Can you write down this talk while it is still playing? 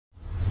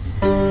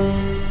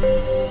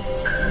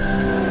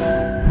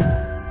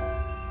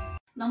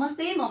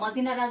नमस्ते, म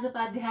मजिना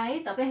राजोपाध्याय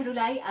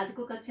तपाईहरुलाई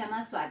आजको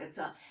कक्षामा स्वागत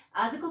छ।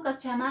 आजको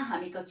कक्षामा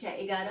हामी कक्षा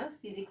 11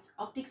 फिजिक्स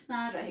अप्टिक्समा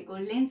रहेको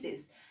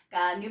लेन्सेस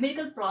का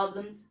न्यूमेरिकल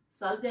प्रब्लम्स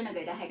सल्भ गर्न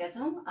गइरहेका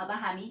छौं। अब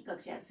हामी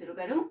कक्षा सुरु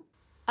गरौं।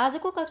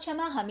 आजको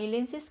कक्षामा हामी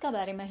लेन्सेसका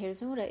बारेमा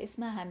हेर्छौं र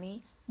यसमा हामी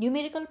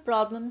न्यूमेरिकल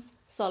प्रब्लम्स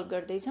सल्भ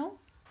गर्दै छौं।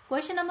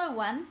 Question number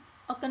 1,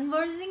 a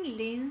converging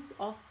lens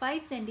of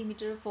 5 cm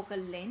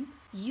focal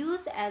length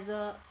used as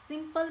a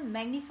simple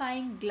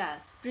magnifying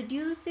glass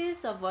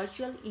produces a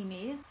virtual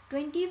image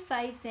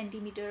 25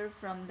 cm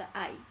from the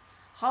eye.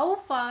 How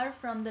far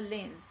from the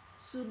lens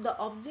should the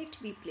object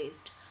be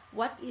placed?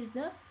 What is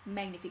the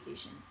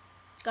magnification?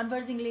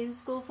 Converging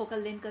lens को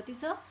focal length कति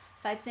छ?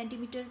 5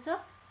 cm छ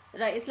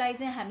र यसलाई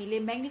चाहिँ हामीले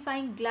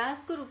magnifying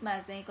ग्लासको रूपमा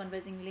चाहिँ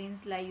कन्भर्जिङ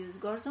लेन्सलाई युज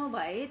गर्छौं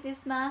भए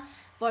त्यसमा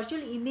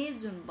भर्चुअल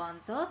इमेज जुन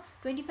बन्छ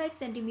 25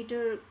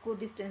 सेन्टिमिटरको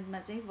डिस्टेन्समा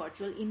चाहिँ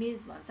भर्चुअल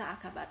इमेज बन्छ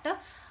आँखाबाट।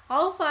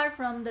 How far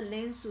from the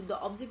lens should the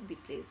object be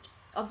placed,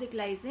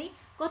 अब्जेक्टलाई चाहिँ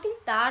कति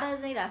टाढा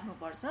चाहिँ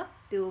राख्नुपर्छ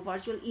त्यो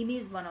भर्चुअल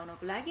इमेज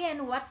बनाउनको लागि,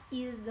 and what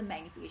is the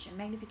magnification,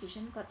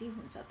 magnification कति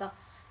हुन्छ त।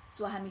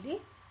 सो हामीले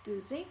त्यो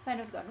चाहिँ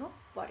फाइन्ड आउट गर्नु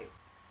पर्यो।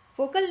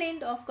 Focal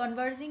length of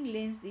converging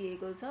lens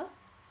दिएको छ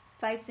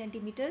 5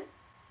 सेन्टिमिटर,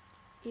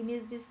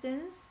 इमेज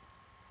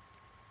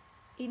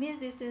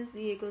डिस्टेन्स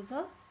दिएको छ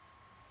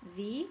v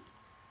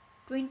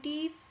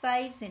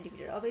 25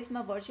 सेन्टिमिटर। अब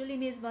यसमा भर्चुअल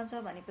इमेज बन्छ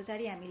भने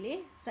पछाडि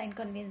हामीले साइन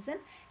कन्भेन्सन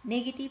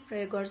नेगेटिभ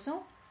प्रयोग गर्छौं।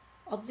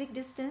 अब्जेक्ट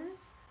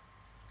डिस्टेन्स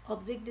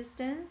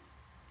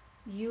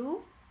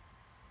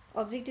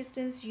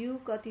u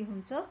कति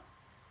हुन्छ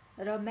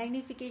र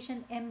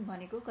म्याग्निफिकेसन m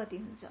भनेको कति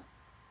हुन्छ,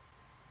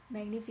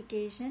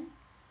 म्याग्निफिकेसन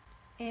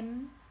m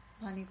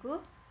भनेको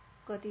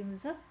कति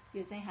हुन्छ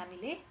यो चाहिँ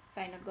हामीले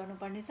फाइन्ड आउट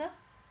गर्नुपर्ने छ।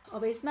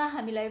 अब यसमा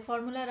हामीलाई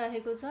फर्मुला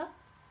रहेको छ,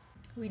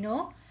 we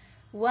know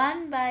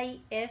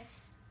 1/f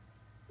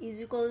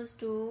is equals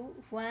to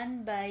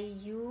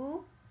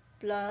 1/u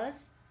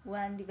plus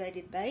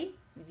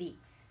 1/v।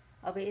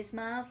 अब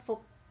यसमा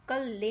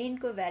फोकल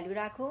लेन्थ को value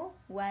राखौ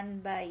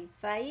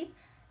 1/5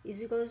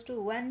 is equals to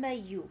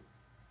 1/u,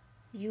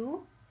 u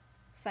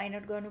find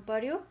out गर्नु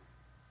पर्यो।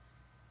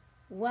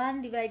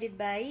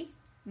 1/25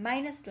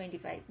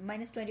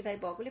 -25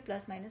 भएकोले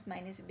प्लस माइनस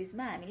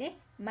बीचमा हामीले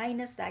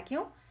माइनस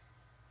राख्यौं,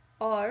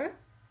 और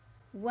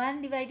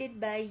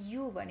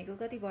 1/u भनेको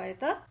कति भयो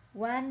त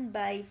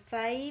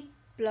 1/5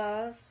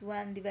 प्लस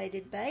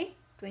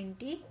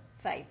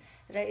 1/25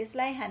 र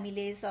यसलाई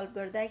हामीले सल्भ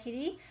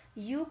गर्दाखेरि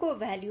u को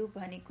भ्यालु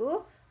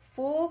भनेको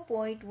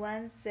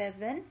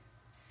 4.17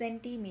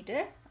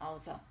 सेन्टिमिटर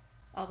आउँछ।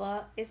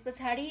 अब यस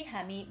पछाडि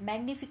हामी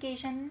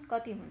म्याग्निफिकेसन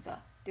कति हुन्छ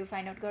त्यो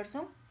फाइन्ड आउट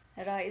गर्छौं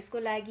र यसको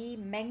लागि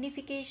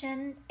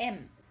म्याग्निफिकेसन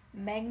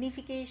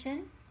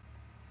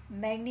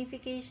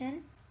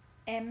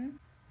m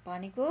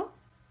भनेको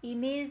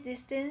image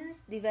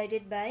distance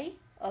divided by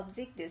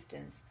object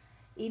distance.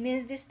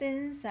 Image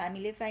distance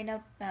हामीले फाइन्ड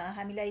आउट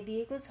हामीलाई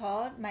दिएको छ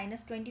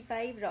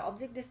 -25 र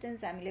अब्जेक्ट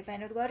डिस्टेन्स हामीले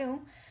फाइन्ड आउट गर्यौं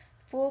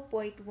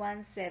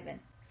 4.17।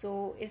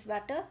 सो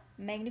यसबाट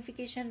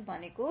म्याग्निफिकेसन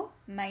भनेको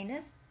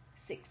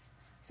 -6।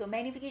 सो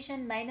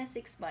म्याग्निफिकेसन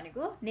 -6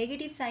 भनेको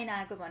नेगेटिभ साइन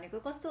आएको भनेको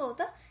कस्तो हो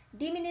त,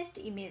 डिमिनिस्ड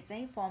इमेज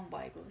चाहिँ फर्म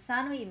भएको,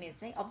 सानो इमेज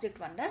चाहिँ अब्जेक्ट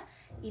भन्दा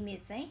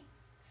इमेज चाहिँ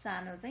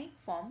सानो चाहिँ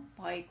फर्म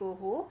भएको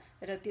हो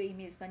र त्यो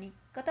इमेज पनि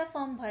कता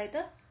फर्म भयो त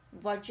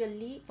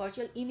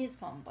भर्चुअल इमेज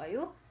फर्म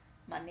भयो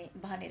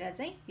भनेर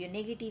चाहिँ यो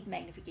नेगेटिभ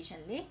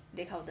म्याग्निफिकेसनले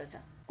देखाउँदछ।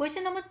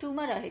 क्वेशन नम्बर 2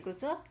 मा रहेको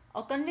छ,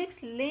 a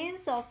convex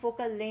lens of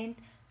focal length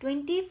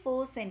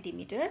 24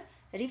 centimetre,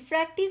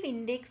 refractive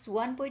index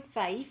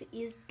 1.5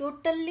 is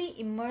totally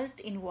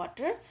immersed in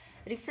water.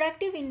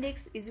 Refractive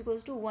index is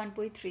equals to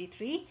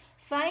 1.33.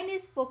 Find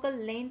its focal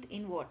length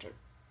in water.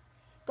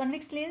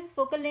 Convex lens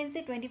focal length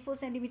चाहिँ 24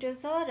 centimetre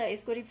छ र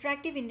यसको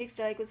refractive index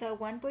रहेको छ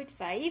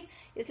 1.5।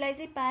 यसलाई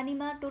चाहिँ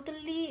पानीमा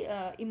totally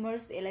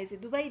immersed यसलाई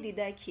चाहिँ डुबाइ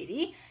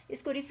दिँदाखेरि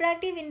यसको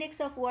रिफ्र्याक्टिभ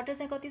इन्डेक्स अफ वाटर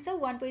चाहिँ कति छ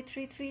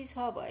 1.33 छ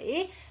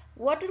भए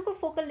वाटरको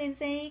फोकल लेन्थ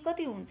चाहिँ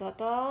कति हुन्छ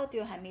त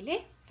त्यो हामीले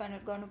फाइन्ड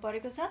आउट गर्नु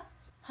परेको छ।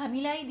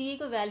 हामीलाई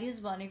दिएको भ्यालुज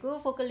भनेको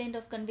focal length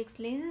of convex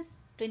lens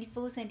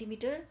 24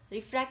 centimetre,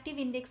 refractive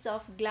index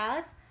of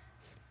glass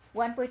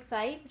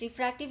 1.5,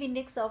 refractive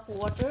index of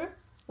water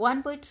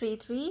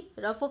 1.33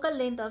 र focal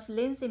length of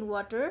lens in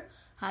water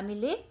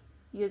हामीले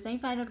यो चाहिँ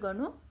फाइन्ड आउट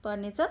गर्नु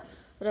पर्ने छ।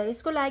 र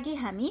यसको लागि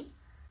हामी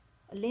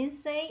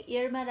लेन्स चाहिँ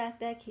एयरमा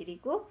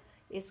राख्दाखेरिको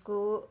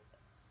यसको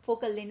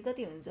फोकल लेन्थ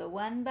कति हुन्छ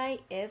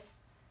 1/f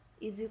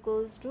इज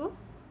इक्वल्स टु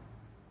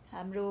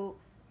हाम्रो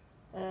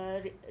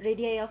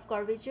radii of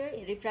curvature,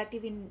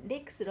 refractive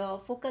index र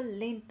फोकल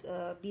लेन्थ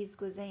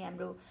बीचको चाहिँ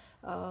हाम्रो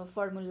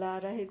फर्मुला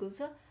रहेको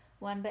छ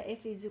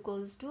 1/f is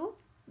equals to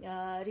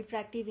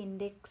refractive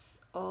index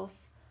of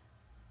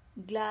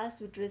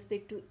glass with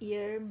respect to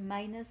air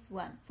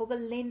 -1। Focal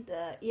length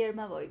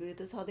एयरमा भएको यो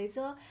त छँदैछ,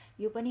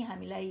 यो पनि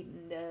हामीलाई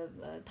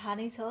थाहा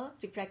नै छ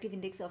refractive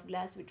index of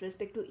glass with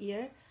respect to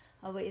air.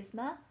 अब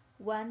यसमा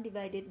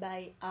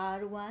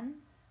 1/r1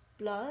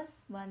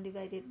 प्लस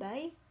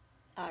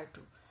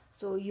 1/r2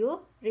 सो यो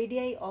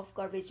रेडियाई अफ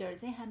कर्वेचर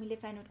चाहिँ हामीले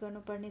फाइन्ड आउट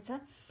गर्नुपर्ने छ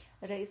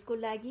र यसको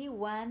लागि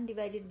 1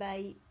 divided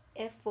by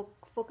F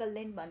focal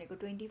length भनेको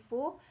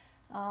 24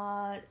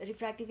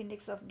 refractive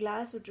index of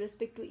glass with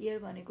respect to air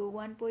भनेको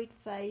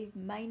 1.5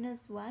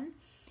 minus 1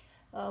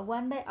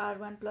 1 by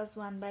R1 plus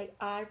 1 by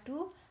R2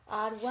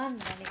 R1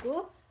 भनेको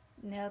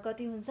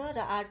कति हुन्छ र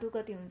R2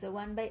 कति हुन्छ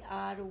 1 by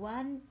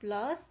R1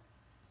 plus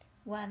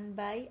 1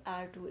 by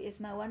R2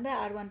 यसमा 1 by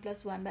R1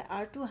 plus 1 by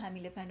R2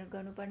 हामीले फाइन्ड आउट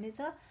गर्नुपर्ने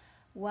छ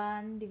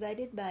 1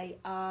 divided by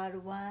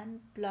R1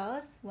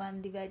 plus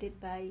 1 divided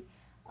by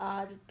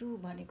R2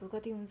 भनेको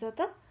कति हुन्छ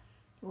त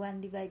 1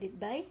 divided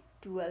by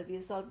 12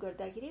 यो सल्भ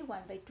गर्दाखेरि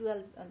 1 by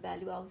 12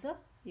 भ्यालु आउँछ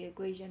यो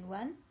इक्वेसन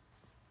 1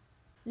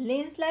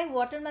 लेन्सलाई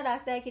वाटरमा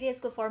राख्दाखेरि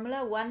यसको formula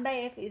 1 by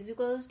f is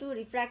equals to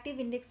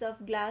refractive index of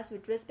glass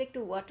with respect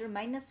to water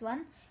minus 1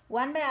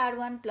 by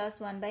R1 plus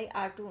 1 by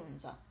R2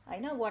 हुन्छ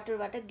हैन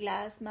वाटरबाट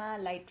ग्लासमा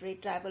लाइट रे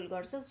ट्राभल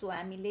गर्छ सो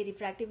हामीले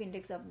refractive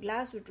index of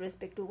glass with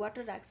respect to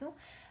water राख्छौं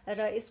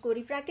र यसको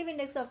refractive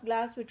index of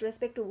glass with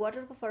respect to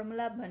वाटरको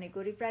formula भनेको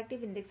refractive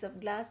index of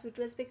glass with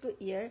respect to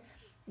air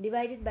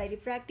divided by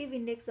refractive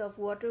index of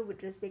water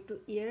with respect to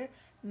air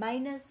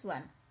minus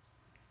 1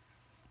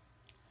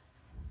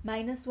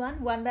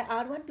 1 by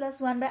R1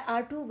 plus 1 by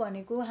R2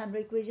 भनेको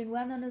हाम्रो equation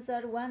 1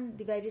 अनुसार 1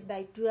 divided by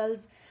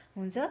 12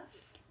 हुन्छ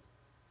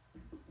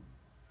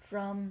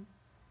from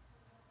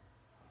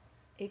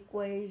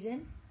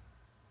equation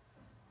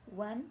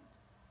 1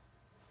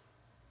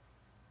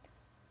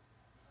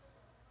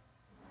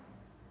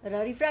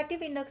 र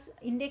refractive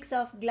index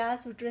of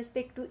glass with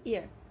respect to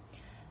air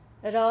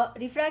र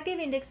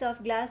refractive index of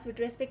glass with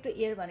respect to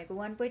air भनेको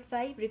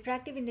 1.5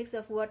 refractive index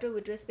of water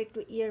with respect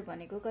to air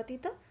भनेको कति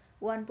त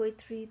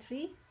 1.33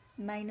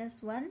 minus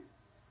 1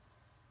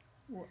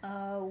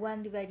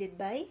 1 divided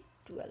by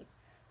 12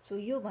 सो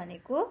यो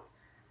भनेको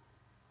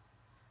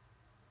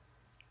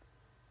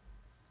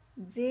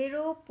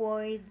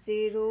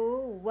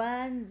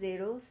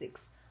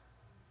 0.0106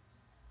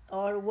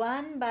 और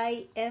 1 by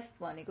f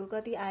भनेको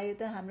कति आयो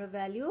त हाम्रो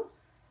भ्यालु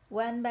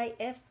 1 by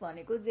f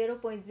भनेको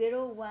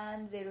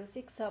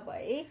 0.0106 छ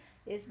भए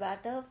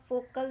यसबाट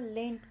फोकल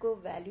लेन्थको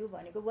भ्यालु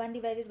भनेको 1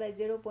 divided by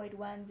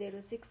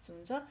 0.106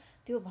 हुन्छ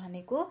त्यो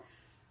भनेको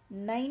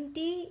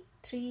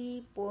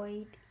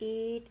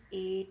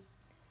 93.88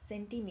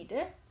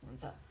 सेन्टिमिटर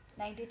हुन्छ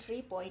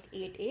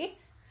 93.88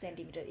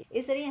 सेन्टिमिटर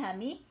यसरी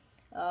हामी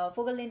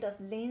focal length of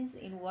lens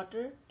in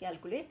water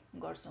calculate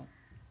गर्छौं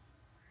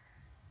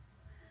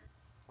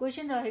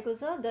Question रहेको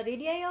छ The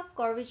radii of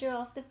curvature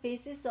of the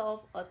faces of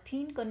a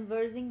thin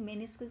converging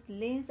meniscus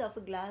lens of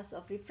a glass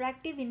of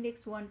refractive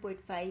index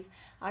 1.5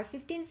 are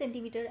 15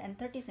 cm and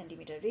 30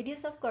 cm.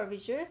 Radius of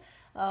curvature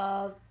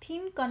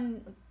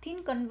thin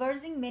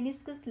converging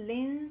meniscus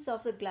lens of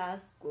the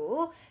glass को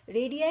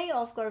radii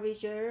of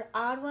curvature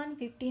R1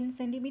 15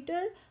 cm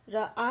र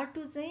R2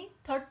 चाहिँ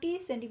 30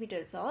 cm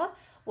छ.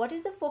 What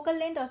is the focal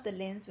length of the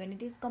lens when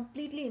it is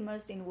completely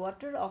immersed in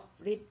water of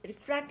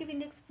refractive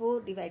index 4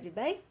 divided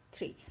by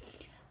 3?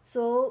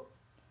 So,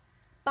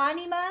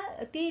 पानीमा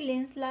ती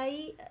लेन्सलाई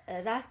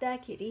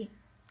राख्दाखेरि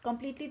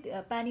completely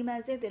पानीमा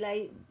चाहिँ त्यसलाई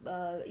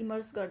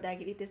इमर्स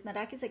गर्दाखेरि त्यसमा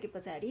राखिसके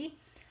पछाडी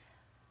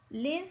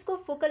लेन्सको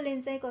फोकल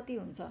लेन्थ चाहिँ कति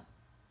हुन्छ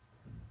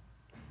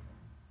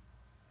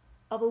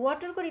अब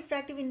वाटरको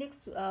रिफ्र्याक्टिभ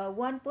इन्डेक्स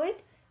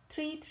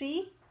 1.33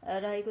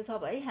 रहेको छ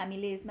भए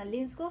हामीले यसमा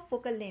लेन्सको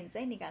फोकल लेन्थ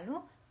चाहिँ निकाल्नु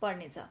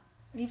पर्नेछ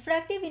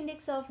Refractive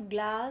index of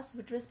glass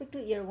with respect to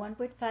air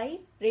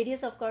 1.5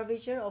 radius of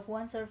curvature of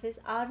one surface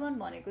R1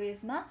 भनेको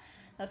यसमा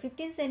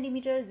 15 cm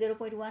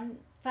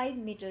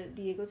 0.15 meter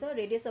दिएको छ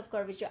radius of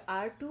curvature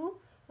R2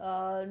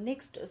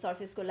 next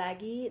surface को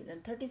लागि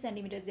 30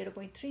 cm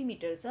 0.3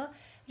 meter छ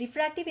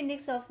refractive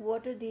index of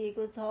water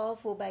दिएको छ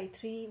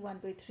 4/3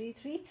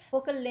 1.33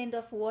 focal length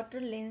of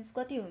water lens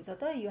कति हुन्छ त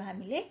यो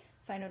हामीले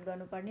फाइन्ड आउट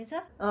गर्नुपर्ने छ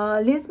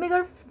लेन्स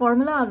मेकर्स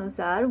फर्मुला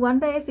अनुसार 1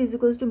 by f is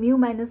equals to mu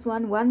minus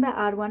 1 1 by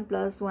r1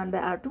 plus 1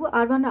 by r2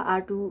 r1 र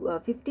r2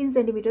 15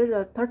 cm र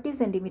 30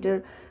 cm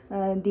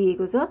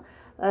दिएको छ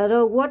र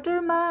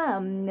वाटरमा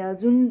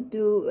जुन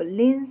त्यो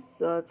लेन्स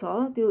छ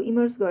त्यो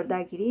इमर्स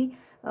गर्दाखेरि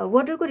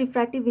वाटरको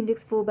रिफ्र्याक्टिभ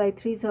इन्डेक्स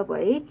 4/3 छ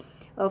भए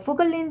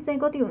फोकल लेन्थ चाहिँ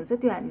कति हुन्छ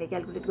त्यो हामीले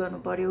क्याल्कुलेट गर्नु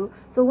पर्यो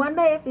so 1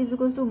 by f is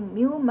equals to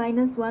mu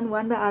minus 1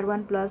 1 by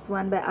r1 plus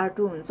 1 by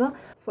r2 हुन्छ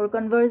फर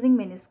कन्भर्जिङ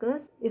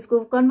मेनिस्कस यसको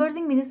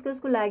कन्भर्जिङ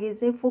मेनिस्कसको लागि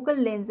चाहिँ फोकल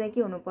लेन्थ चाहिँ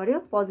के हुनु पर्यो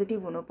पोजिटिभ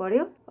हुनु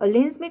पर्यो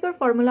लेन्स मेकर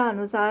फर्मुला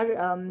अनुसार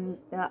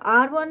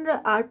r1 र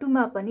r2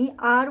 मा पनि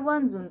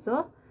r1 जुन छ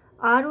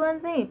r1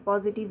 चाहिँ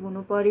पोजिटिभ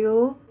हुनु पर्यो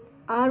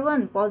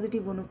r1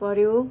 पोजिटिभ हुनु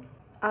पर्यो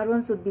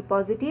r1 should be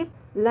positive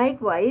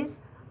likewise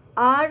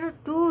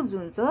r2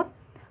 जुन छ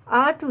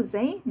R2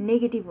 चाहिँ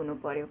नेगेटिभ हुनु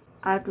पर्यो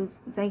R2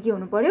 चाहिँ के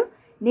हुनु पर्यो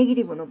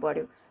नेगेटिभ हुनु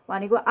पर्यो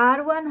भनेको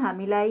R1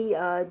 हामीलाई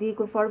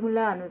दिएको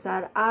फर्मुला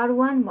अनुसार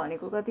R1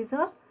 भनेको कति छ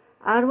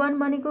R1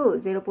 भनेको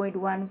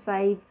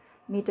 0.15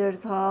 मिटर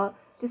छ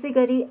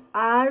त्यसैगरी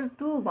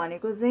R2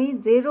 भनेको चाहिँ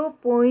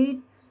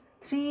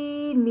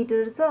 0.3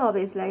 मिटर छ अब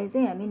यसलाई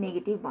चाहिँ हामी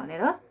नेगेटिभ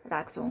भनेर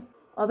राख्छौं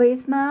अब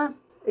यसमा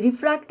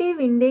refractive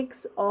index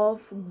of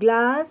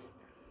glass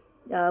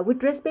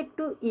with respect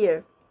to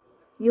air,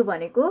 यो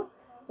भनेको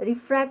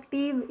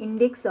refractive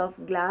index of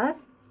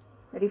glass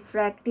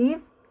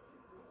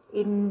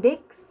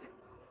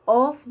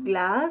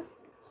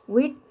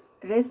with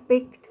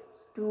respect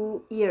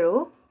to air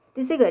हो.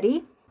 त्यसै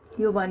गरी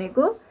यो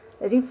भनेको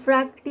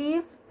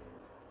refractive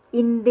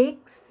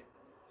index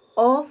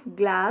of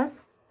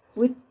glass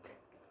with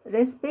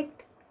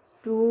respect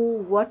to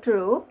water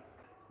हो.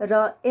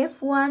 र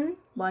F1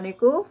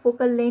 भनेको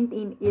focal length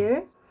in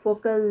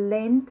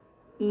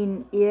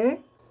air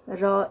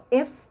र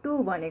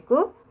F2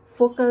 भनेको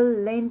focal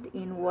length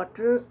in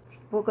water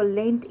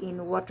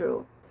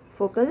हो.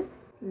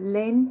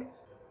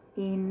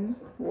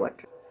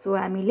 So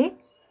हामीले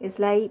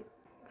यसलाई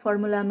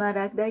फर्मुलामा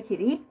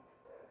राख्दाखेरि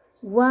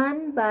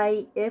 1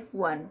 by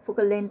F1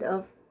 focal length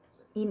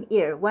in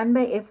air 1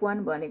 by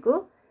F1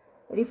 भनेको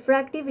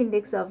refractive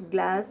index of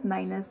glass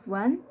minus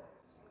 1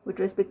 with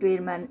respect to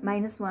air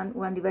minus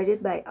 1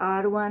 divided by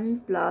R1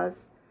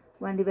 plus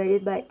 1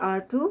 divided by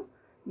R2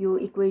 यो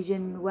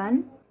equation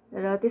 1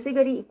 र त्यसै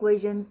गरी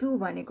equation 2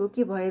 भनेको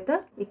के भयो त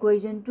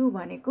equation 2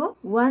 भनेको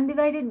 1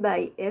 divided by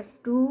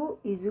F2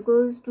 is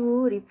equals to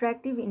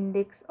refractive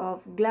index of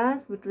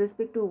glass with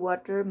respect to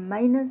water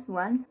minus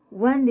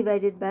 1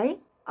 divided by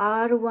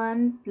R1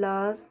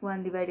 plus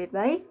 1 divided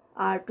by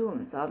R2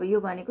 हुन्छ. अब यो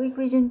भनेको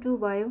equation 2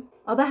 भयो.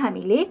 अब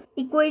हामीले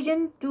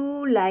equation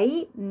 2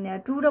 लाई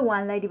 2 र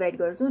 1 लाई डिवाइड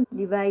गर्छौं.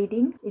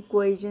 Dividing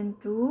equation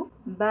 2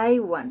 by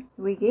 1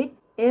 we get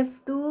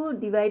F2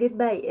 divided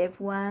by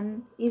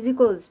F1 is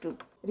equals to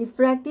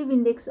refractive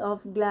index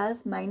of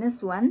glass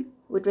minus 1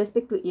 with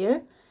respect to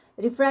air,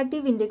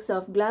 refractive index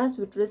of glass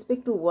with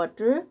respect to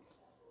water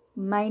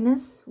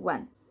minus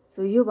 1.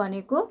 So यो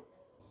भनेको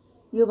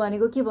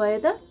के भयो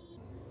त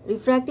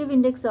refractive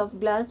index of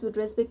glass with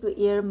respect to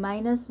air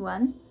minus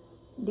 1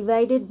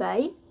 divided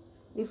by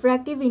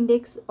refractive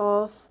index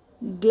of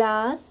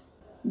glass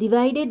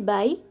divided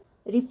by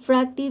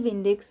refractive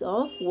index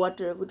of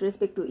water with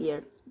respect to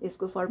air.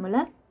 यसको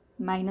formula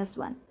minus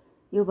 1.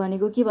 यो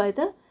भनेको के भयो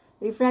त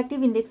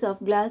refractive index of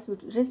glass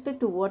with respect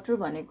to water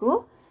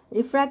भनेको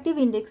refractive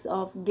index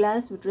of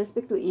glass with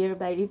respect to air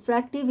by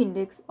refractive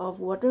index of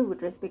water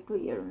with respect to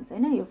air हुन्छ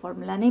हैन. यो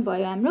फर्मुला नै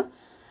भयो हाम्रो.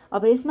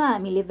 अब यसमा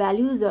हामीले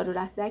भ्यालुजहरु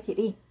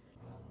राख्दाखेरि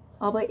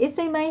अब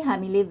यसैमै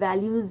हामीले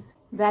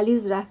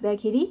भ्यालुज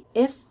राख्दाखेरि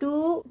F2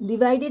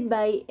 divided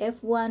by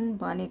F1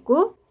 भनेको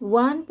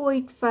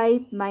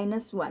 1.5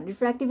 minus 1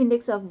 refractive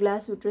index of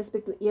glass with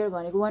respect to air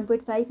भनेको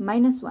 1.5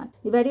 minus 1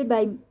 divided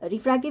by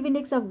refractive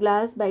index of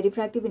glass by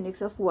refractive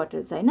index of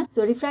water छैन. So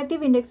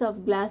refractive index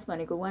of glass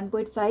भनेको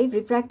 1.5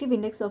 refractive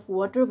index of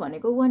water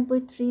भनेको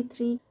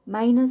 1.33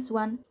 minus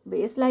 1. अब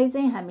यसलाई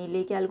चाहिँ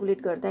हामीले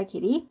calculate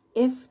गर्दाखेरि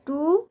F2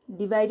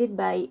 divided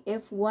by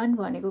F1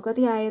 भनेको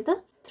कति आयो त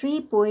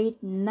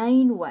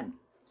 3.91.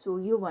 So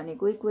यो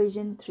भनेको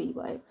equation 3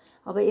 भयो.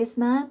 अब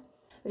यसमा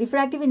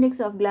refractive index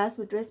of glass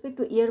with respect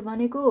to air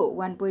भनेको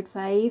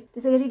 1.5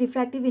 त्यसै गरी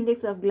refractive index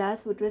of glass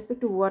with respect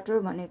to water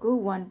भनेको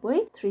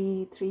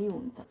 1.33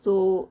 हुन्छ. So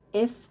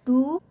F2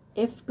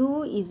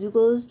 is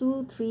equals to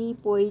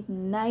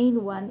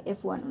 3.91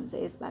 F1 हुन्छ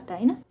यसबाट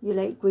हैन.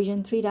 योलाई equation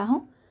 3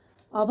 राखौं.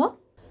 अब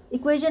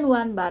equation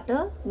 1 बाट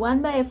 1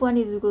 by F1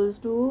 is equals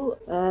to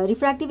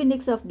refractive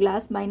index of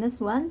glass minus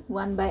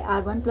 1 by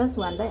R1 plus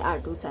 1 by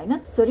R2 छैन.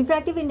 So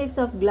refractive index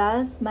of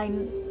glass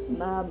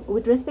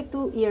with respect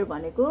to air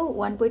भनेको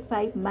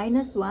 1.5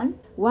 minus 1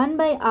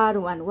 by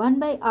R1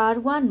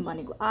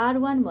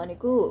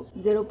 भनेको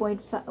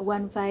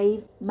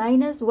 0.15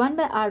 minus 1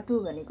 by R2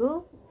 भनेको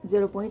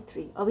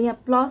 0.3. अब यहाँ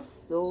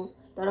plus हो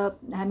तर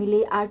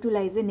हामीले R2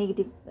 लाई चाहिँ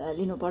नेगेटिभ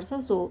लिनुपर्छ.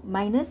 So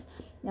minus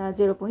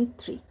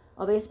 0.3.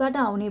 अब यसबाट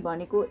आउने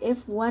भनेको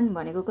F1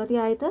 भनेको कति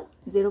आयो त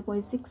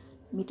 0.6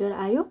 मिटर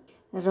आयो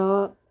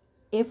र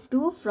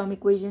F2 from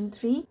equation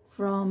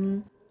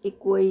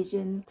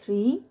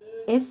 3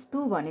 F2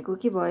 भनेको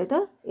के भयो त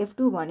F2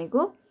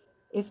 भनेको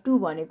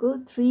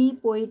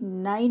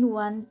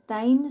 3.91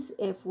 times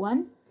F1.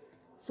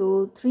 So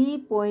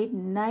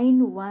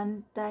 3.91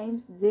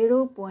 times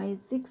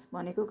 0.6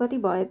 भनेको कति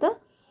भयो त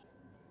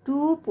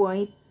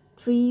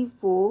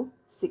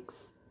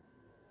 2.346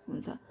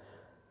 हुन्छ.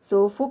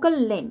 So focal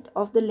length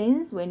of the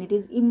lens when it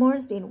is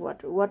immersed in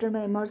water मा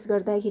immerse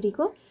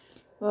गर्दाखेरिको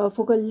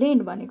focal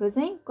length भनेको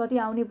चाहिँ कति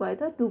आउने भयो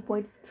त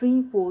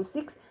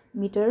 2.346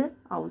 मिटर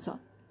आउँछ.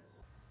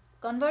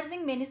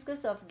 Converging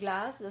meniscus of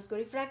glass जसको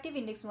refractive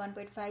index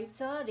 1.5 छ,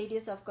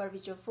 radius of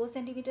curvature 4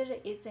 cm र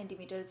 8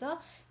 cm छ.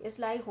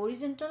 यसलाई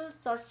horizontal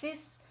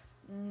surface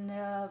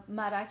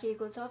मा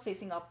राखिएको छ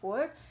facing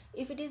upward.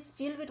 If it is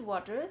filled with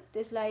water,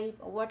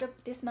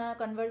 त्यसमा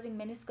converging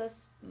meniscus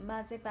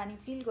मा चाहिँ पानी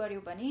fill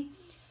गर्यो भने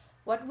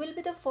what will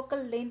be the focal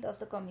length of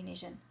the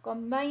combination?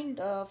 Combined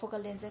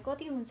focal length चाहिँ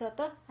कति हुन्छ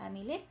त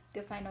हामीले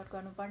त्यो फाइन्ड आउट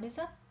गर्नुपर्ने छ.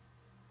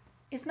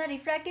 यसमा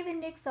refractive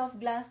index of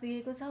glass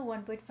दिएको छ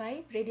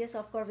 1.5, radius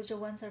of curvature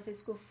one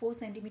surface को 4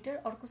 cm,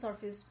 अर्को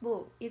surface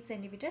को 8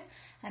 cm.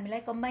 हामीलाई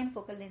combined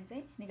focal length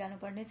चाहिँ निकाल्नु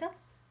पर्ने छ.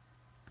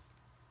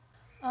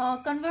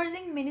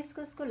 Converging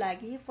meniscus को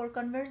लागि for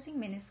converging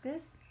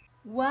meniscus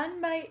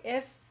 1 by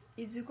F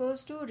is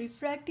equals two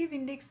refractive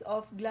index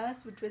of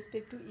glass with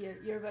respect to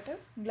air एयरबाट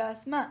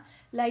ग्लासमा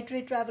light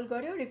रे ट्राभल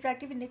गर्यो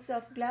refractive index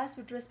of glass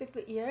with respect to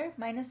air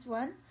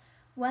 -1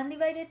 1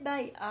 divided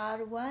by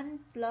R1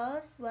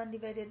 plus 1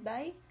 divided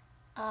by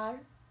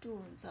R2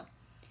 हुन्छ।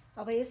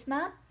 अब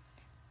यसमा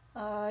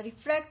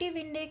refractive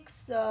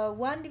index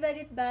 1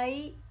 divided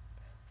by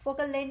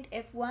focal length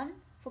F1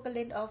 focal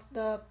length of the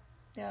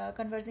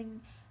converging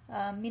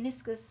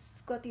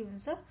meniscus कति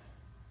हुन्छ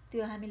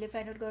त्यो हामीले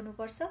find out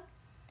गर्नुपर्छ।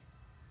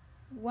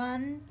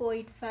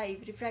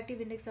 1.5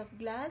 refractive index of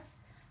glass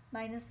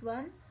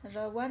 -1 र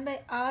 1 by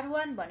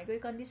R1 भनेको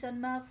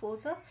कन्डिसनमा 4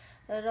 छ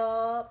र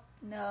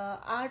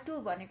R2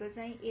 भनेको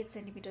चाहिँ 8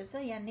 सेन्टिमिटर छ।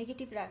 यहाँ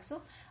नेगेटिभ राख्छौँ।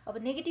 अब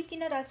नेगेटिभ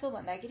किन राख्छौँ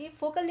भन्दाखेरि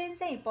फोकल लेन्थ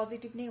चाहिँ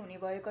पोजिटिभ नै हुने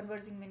भयो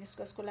कन्भर्जिङ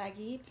मेनिस्कसको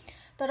लागि,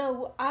 तर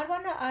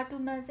R1 र R2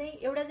 मा चाहिँ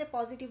एउटा चाहिँ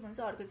पोजिटिभ हुन्छ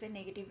अर्को चाहिँ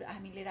नेगेटिभ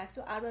हामीले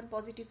राख्छौँ। R1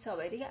 पोजिटिभ छ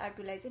भएदेखि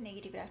R2 लाई चाहिँ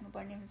नेगेटिभ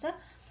राख्नुपर्ने हुन्छ।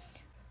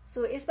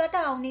 सो यसबाट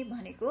आउने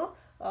भनेको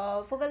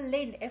फोकल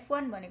लेन्थ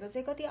F1 भनेको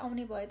चाहिँ कति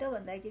आउने भयो त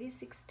भन्दाखेरि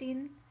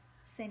 16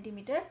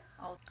 सेन्टिमिटर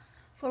आउँछ।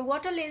 फर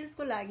वाटर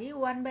लेन्सको लागि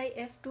 1 by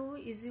F2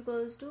 is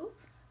equals to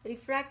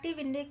refractive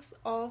index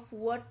of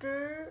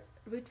water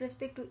with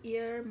respect to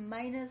air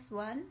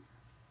 -1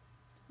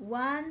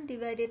 1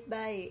 divided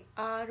by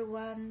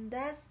R1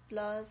 dash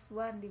plus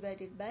 1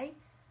 divided by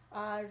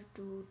R2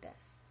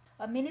 dash.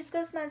 अब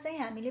मेनिस्कसमा चाहिँ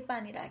हामीले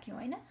पानी राख्यौँ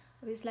होइन।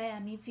 अब यसलाई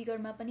हामी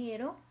फिगरमा पनि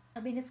हेरौँ।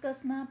 अब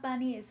मेनिस्कसमा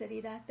पानी यसरी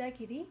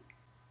राख्दाखेरि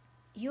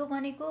यो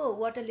भनेको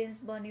वाटर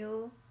लेन्स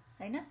बन्यो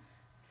होइन।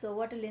 सो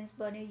वाटर लेन्स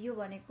बन्यो, यो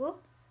भनेको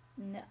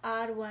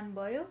R1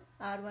 भयो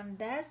R1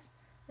 ड्यास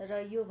र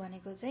यो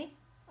भनेको चाहिँ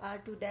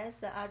R2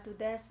 ड्यास र R2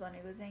 ड्यास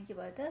भनेको चाहिँ के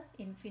भयो त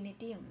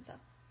इन्फिनिटी हुन्छ।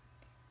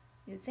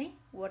 यो चाहिँ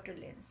वाटर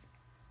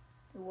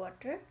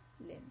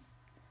लेन्स।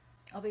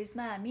 अब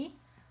यसमा हामी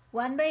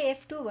 1 बाई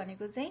F2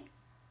 भनेको चाहिँ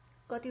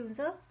कति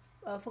हुन्छ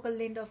focal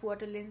length of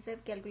water lens चाहिँ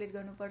क्यालकुलेट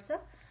गर्नुपर्छ।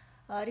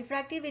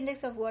 Refractive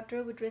index of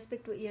water with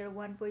respect to air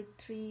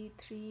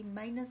 1.33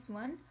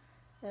 -1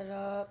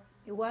 र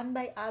 1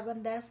 बाई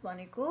R1 ड्यास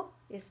भनेको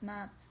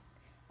यसमा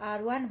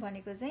R1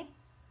 भनेको चाहिँ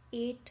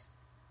 8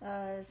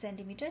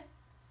 सेन्टिमिटर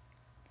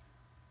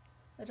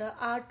र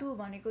R2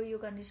 भनेको यो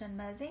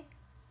कन्डिसनमा चाहिँ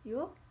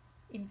यो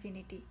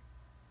इन्फिनिटी।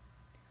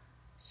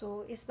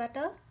 सो यसबाट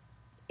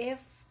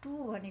F2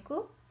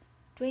 भनेको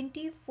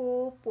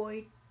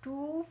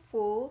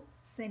 24.24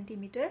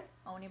 सेन्टिमिटर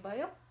आउने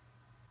भयो।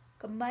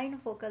 combined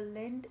focal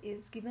length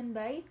is given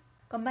by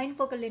combined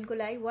focal length को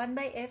लागि 1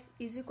 by F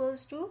is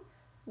equals to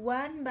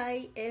 1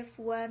 by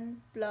F1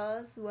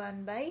 plus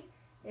 1 by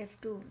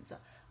F2 हुन्छ।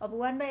 अब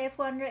 1 by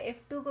F1 र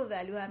F2 को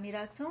भ्यालु हामी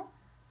राख्छौँ।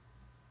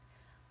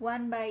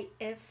 1 by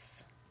F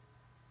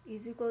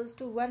is equals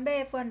to 1 by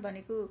F1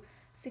 भनेको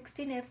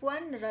 16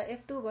 F1 र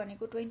F2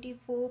 भनेको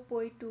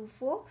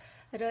 24.24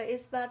 र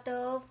यसबाट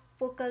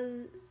focal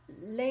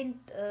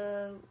length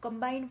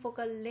combined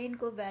focal length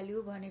को भ्यालु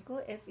भनेको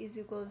F is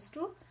equals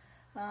to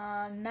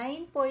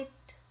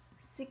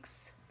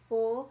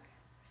 9.64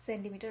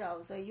 centimetre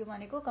आउँछ। यो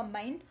भनेको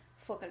कम्बाइन्ड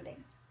फोकल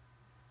लेन्थ।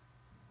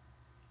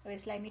 अब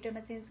यसलाई मिटरमा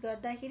चेन्ज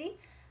गर्दाखेरि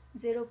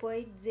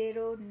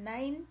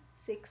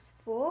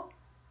 0.0964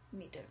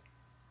 metre.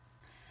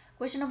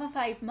 Question number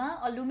 5 ma,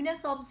 a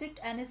luminous object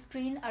and a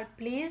screen are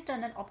placed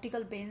on an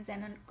optical bench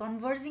and a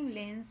converging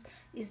lens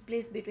is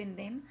placed between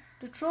them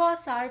to throw a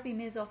sharp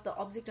image of the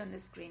object on the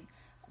screen.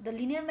 The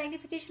linear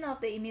magnification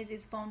of the image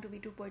is found to be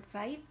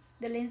 2.5.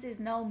 The lens is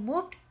now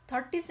moved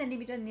 30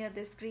 cm near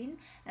the screen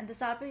and the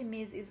sharper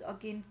image is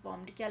again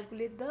formed.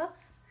 Calculate the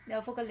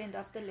focal length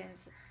of the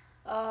lens.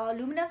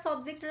 Luminous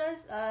object र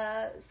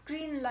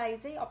screen लाई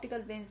चाहिँ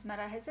optical बेन्चमा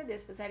राखेछ।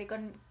 त्यसपछि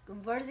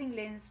converging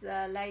lens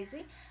लाई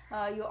चाहिँ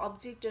यो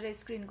object र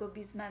screen को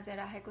बीचमा चाहिँ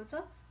राखेको छ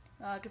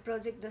to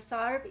project the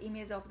sharp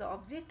image of the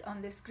object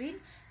on the screen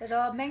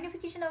र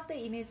म्याग्निफिकेसन अफ द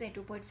इमेज चाहिँ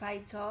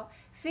 2.5 छ।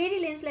 फेरि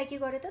लेन्सलाई के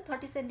गर्यो त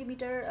 30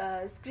 सेन्टिमिटर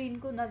स्क्रीन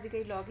को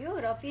नजिकै लग्यो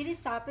र फेरि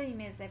शार्पर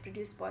इमेज चाहिँ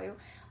प्रोड्युस भयो।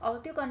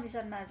 अब त्यो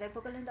कन्डिसनमा चाहिँ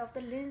focal length of the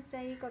lens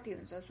चाहिँ कति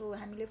हुन्छ? सो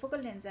हामीले फोकल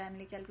लेन्थ चाहिँ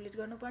हामीले क्याल्कुलेट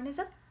गर्नुपर्ने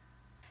छ।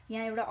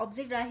 यहाँ एउटा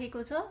अब्जेक्ट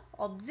राखेको छ,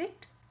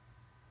 अब्जेक्ट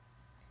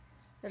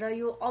र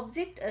यो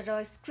अब्जेक्ट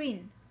र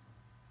स्क्रीन,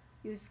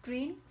 यो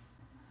स्क्रीन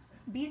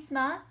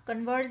बीचमा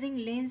कन्भर्जिङ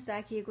लेन्स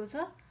राखिएको छ।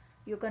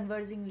 यो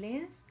कन्भर्जिङ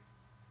लेन्स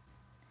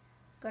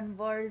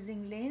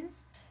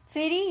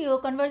फेरि यो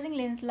कन्भर्जिङ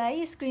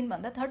लेन्सलाई स्क्रीन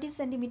भन्दा 30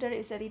 सेन्टिमिटर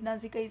यसरी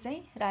नजिकै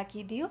चाहिँ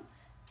राखिदियो।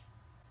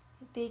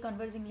 त्यही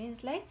कन्भर्जिङ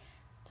लेन्सलाई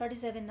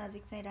 37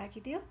 नजिक चाहिँ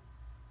राखिदियो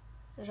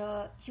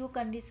र यो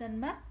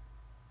कन्डिसनमा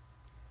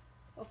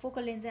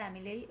फोकल लेन्थ चाहिँ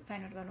हामीले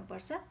फाइन्ड आउट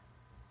गर्नुपर्छ।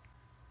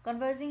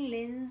 कन्भर्जिङ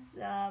लेन्स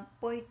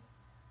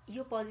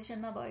यो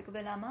पोजिसनमा भएको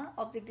बेलामा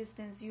अब्जेक्ट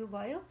डिस्टेन्स u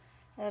भयो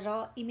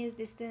र इमेज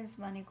डिस्टेन्स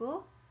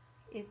भनेको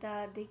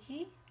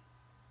यतादेखि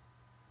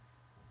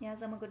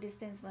यहाँसम्मको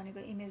डिस्टेन्स भनेको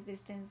इमेज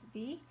डिस्टेन्स b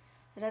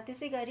र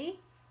त्यसैगरी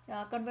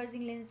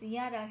कन्भर्जिङ लेन्स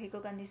यहाँ राखेको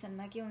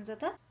कन्डिसनमा के हुन्छ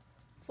त?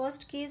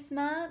 फर्स्ट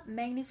केसमा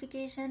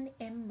म्याग्निफिकेसन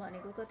m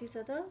भनेको कति छ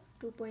त?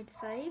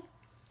 2.5।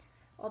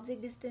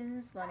 अब्जेक्ट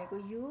डिस्टेन्स भनेको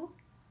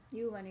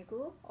u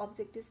भनेको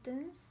अब्जेक्ट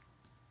डिस्टेन्स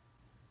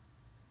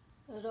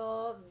र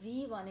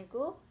v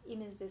भनेको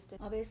इमेज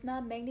डिस्टेन्स। अब यसमा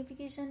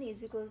magnification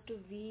is equals to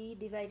v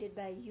divided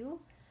by u,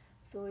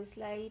 so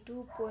यसलाई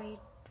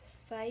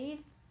 2.5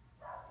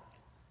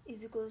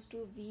 is equals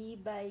to v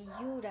by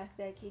u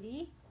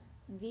राख्दाखेरि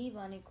v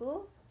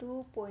भनेको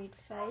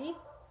 2.5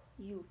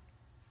 u,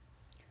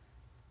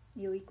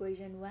 यो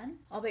इक्वेसन 1।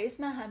 अब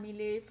यसमा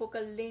हामीले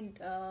focal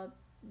length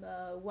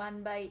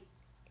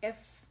 1/f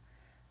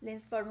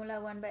length formula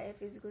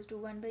 1/f is equals to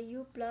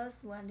 1/u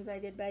plus 1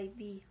 divided by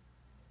v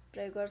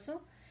प्रयोग गर्छौँ।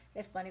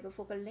 f भनेको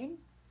focal length,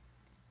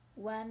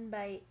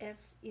 1/f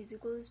is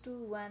equals to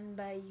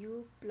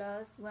 1/u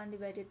plus 1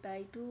 divided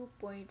by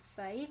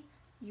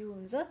 2.5u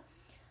हुन्छ।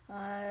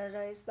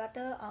 र यसबाट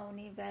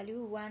आउने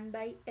value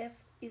 1/f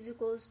is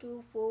equals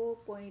to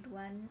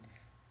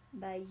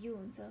 4.1/u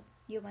हुन्छ।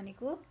 यो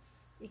भनेको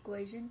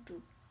इक्वेसन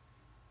 2।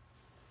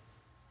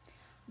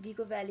 v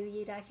को भ्यालु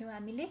यही राख्यौँ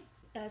हामीले।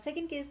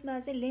 सेकेन्ड केसमा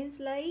चाहिँ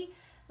लेन्सलाई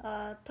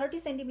 30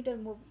 सेन्टिमिटर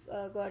मुभ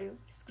गर्यो,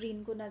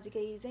 स्क्रिनको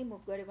नजिकै चाहिँ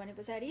मुभ गर्यो भने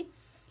पछाडि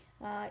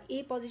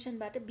ए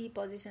पोजिसनबाट बी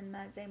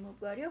पोजिसनमा चाहिँ मुभ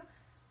गर्यो।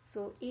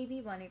 सो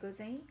एबी भनेको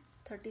चाहिँ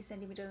 30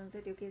 सेन्टिमिटर हुन्छ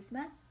त्यो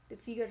केसमा। त्यो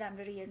फिगर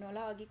राम्ररी हेर्नु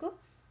होला अघिको।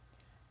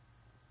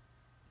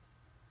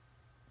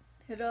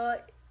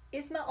 र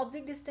यसमा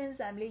अब्जेक्ट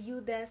डिस्टेन्स हामीले यु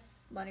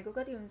ड्यास भनेको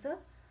कति हुन्छ,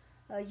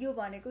 यो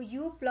भनेको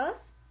u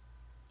प्लस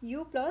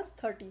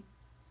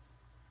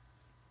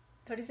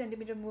 30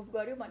 सेन्टिमिटर मुभ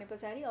गर्यो भने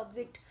पछाडि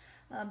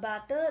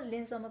अब्जेक्टबाट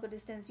लेन्ससम्मको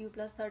distance u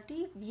plus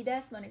 30, v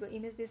dash भनेको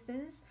इमेज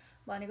डिस्टेन्स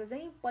भनेको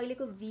चाहिँ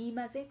पहिलेको v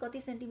मा चाहिँ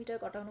कति सेन्टिमिटर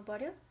घटाउनु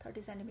पर्यो,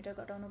 30 सेन्टिमिटर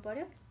घटाउनु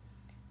पर्यो,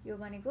 यो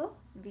भनेको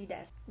v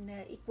ड्यास।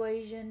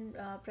 इक्वेसन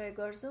प्रयोग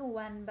गर्छौँ,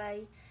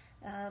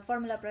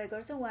 फर्मुला प्रयोग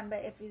गर्छौँ,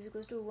 1/f is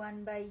equals to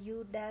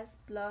 1/u dash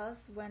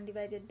plus 1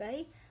 divided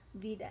by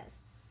v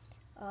dash,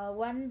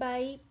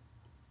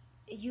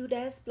 1/u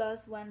dash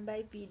plus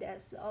 1/v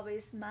dash. अब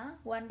यसमा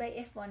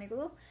 1/f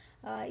भनेको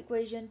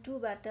इक्वेसन 2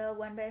 बाट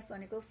 1/f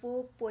भनेको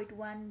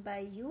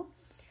 4.1/u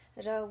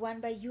र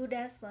 1/u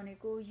ड्यास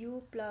भनेको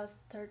u plus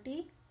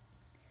 30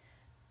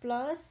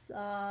 plus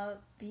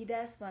v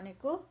dash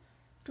भनेको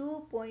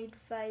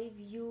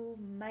 2.5u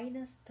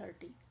माइनस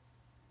 30।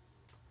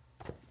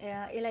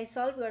 यसलाई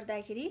सल्भ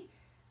गर्दाखेरि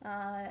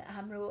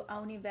हाम्रो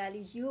आउने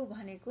भ्यालु u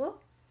भनेको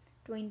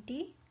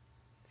 20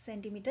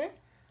 सेन्टिमिटर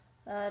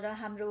र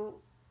हाम्रो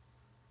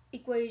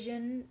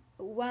इक्वेसन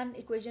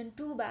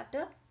 2 बाट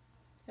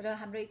र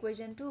हाम्रो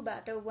इक्वेसन 2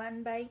 बाट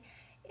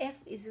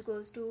 1/f is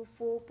equals to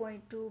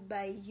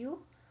 4.2/u,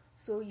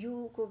 so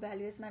u को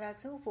भ्यालु यसमा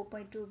राख्छौँ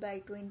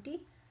 4.2/20,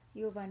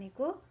 यो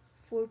भनेको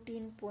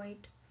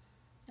 14.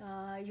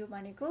 यो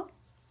भनेको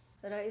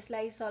र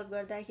यसलाई सल्भ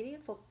गर्दाखेरि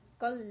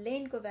फोकल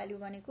लेन्थको भ्यालु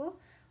भनेको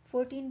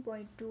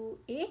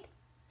 14.28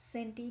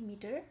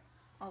 सेन्टिमिटर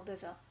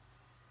आउँदछ।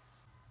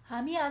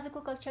 हामी आजको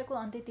कक्षाको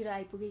अन्त्यतिर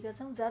आइपुगेका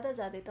छौँ। जाँदा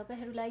जाँदै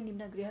तपाईहरूलाई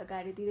निम्न गृह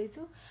कार्य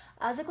दिँदैछु।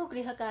 आजको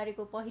गृह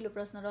कार्यको पहिलो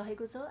प्रश्न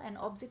रहेको छ, an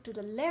object to the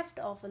left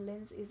of a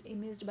lens is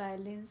imaged by a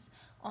lens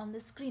on the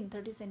screen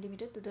 30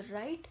 centimetre to the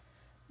right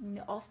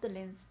of the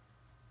lens.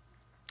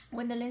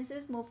 When the lens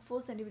is moved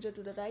 4 cm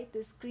to the right,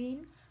 the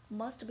screen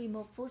must be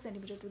moved 4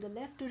 cm to the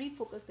left to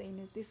refocus the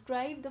image.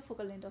 Describe the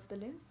focal length of the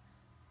lens.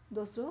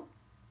 दोस्तों,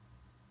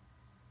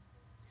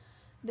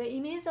 the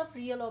image of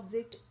real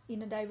object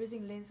in a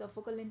diverging lens of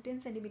focal length 10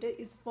 cm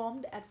is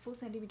formed at 4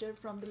 cm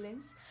from the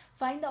lens.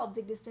 Find the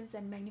object distance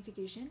and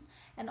magnification.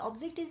 An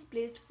object is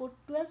placed for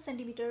 12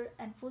 cm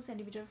and 4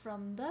 cm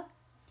from the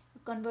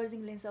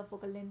converging lens of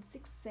focal length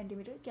 6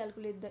 cm.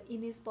 Calculate the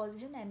image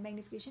position and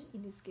magnification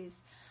in this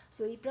case.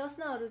 So यी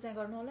प्रश्नहरू चाहिँ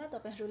गर्नुहोला।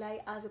 तपाईहरुलाई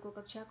आजको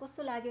कक्षा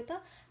कस्तो लाग्यो त?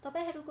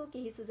 तपाईहरुको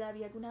केही सुझाव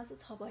या गुनासो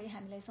छ भए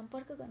हामीलाई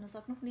सम्पर्क गर्न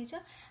सक्नुहुनेछ।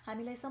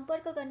 हामीलाई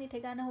सम्पर्क गर्ने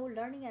ठेगाना हो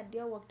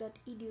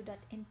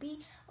learning@deerwalk.edu.np।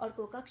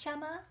 अर्को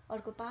कक्षामा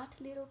अर्को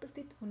पाठ लिएर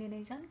उपस्थित हुने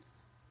नै छन्।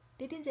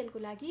 त्यतिन्जेलको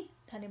लागि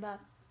धन्यवाद।